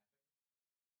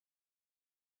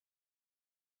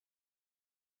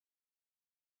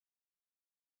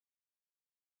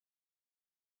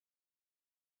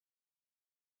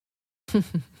about.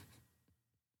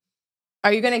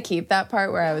 Are you going to keep that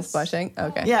part where I was blushing?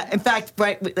 Okay. Yeah. In fact,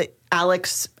 right.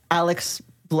 Alex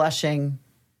blushing.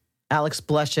 Alex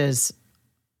blushes.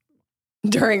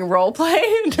 During role play?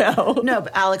 No. No,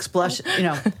 but Alex blush,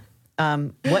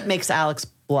 what makes Alex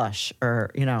blush?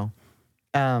 Or,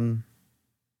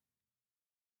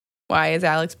 Why is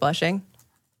Alex blushing?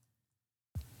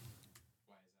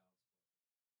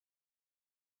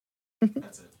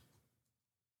 That's it.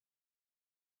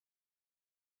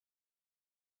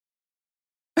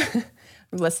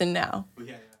 Listen now.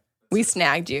 Yeah. We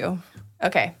snagged you.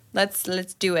 Okay, let's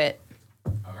do it.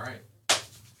 All right. Here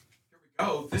we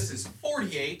go. This is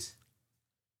 48.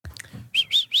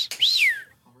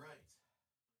 All right.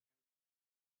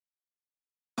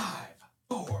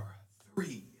 5, 4,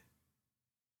 3.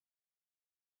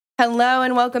 Hello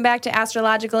and welcome back to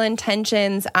Astrological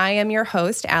Intentions. I am your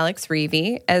host, Alex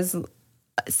Reevy, as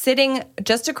sitting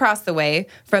just across the way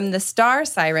from the star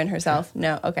siren herself.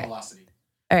 No, okay. Velocity.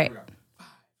 All right. Here we go. 5.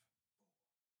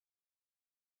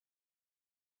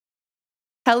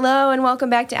 Hello and welcome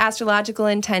back to Astrological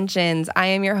Intentions. I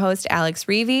am your host, Alex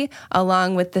Reevy,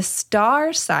 along with the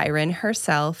star siren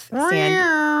herself, Sandy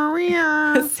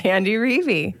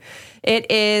Reevy. It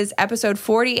is episode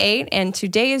 48, and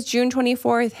today is June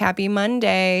 24th. Happy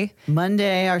Monday.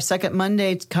 Monday, our second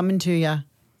Monday coming to you.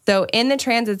 So in the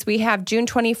transits, we have June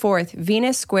 24th,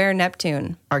 Venus square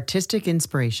Neptune. Artistic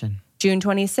inspiration. June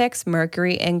 26th,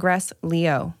 Mercury ingress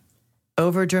Leo.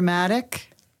 Overdramatic.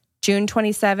 June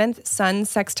 27th, Sun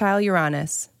sextile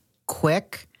Uranus.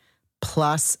 Quick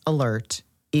plus alert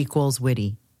equals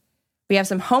witty. We have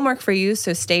some homework for you,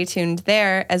 so stay tuned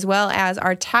there, as well as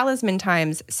our talisman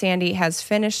times. Sandy has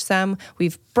finished some.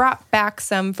 We've brought back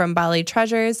some from Bali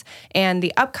Treasures, and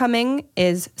the upcoming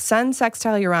is Sun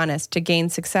sextile Uranus to gain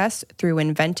success through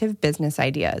inventive business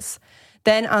ideas.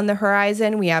 Then on the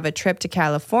horizon, we have a trip to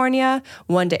California,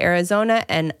 one to Arizona,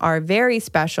 and our very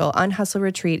special Unhustle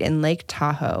retreat in Lake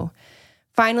Tahoe.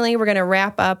 Finally, we're going to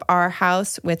wrap up our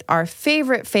house with our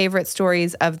favorite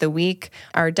stories of the week,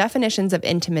 our definitions of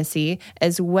intimacy,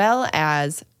 as well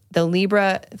as the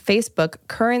Libra Facebook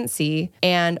currency,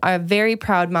 and our very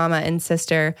proud mama and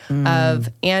sister of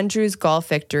Andrew's golf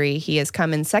victory. He has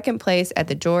come in second place at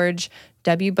the George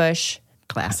W. Bush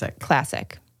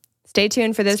Classic. Stay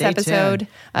tuned for this Stay episode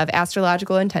tuned. of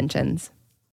Astrological Intentions.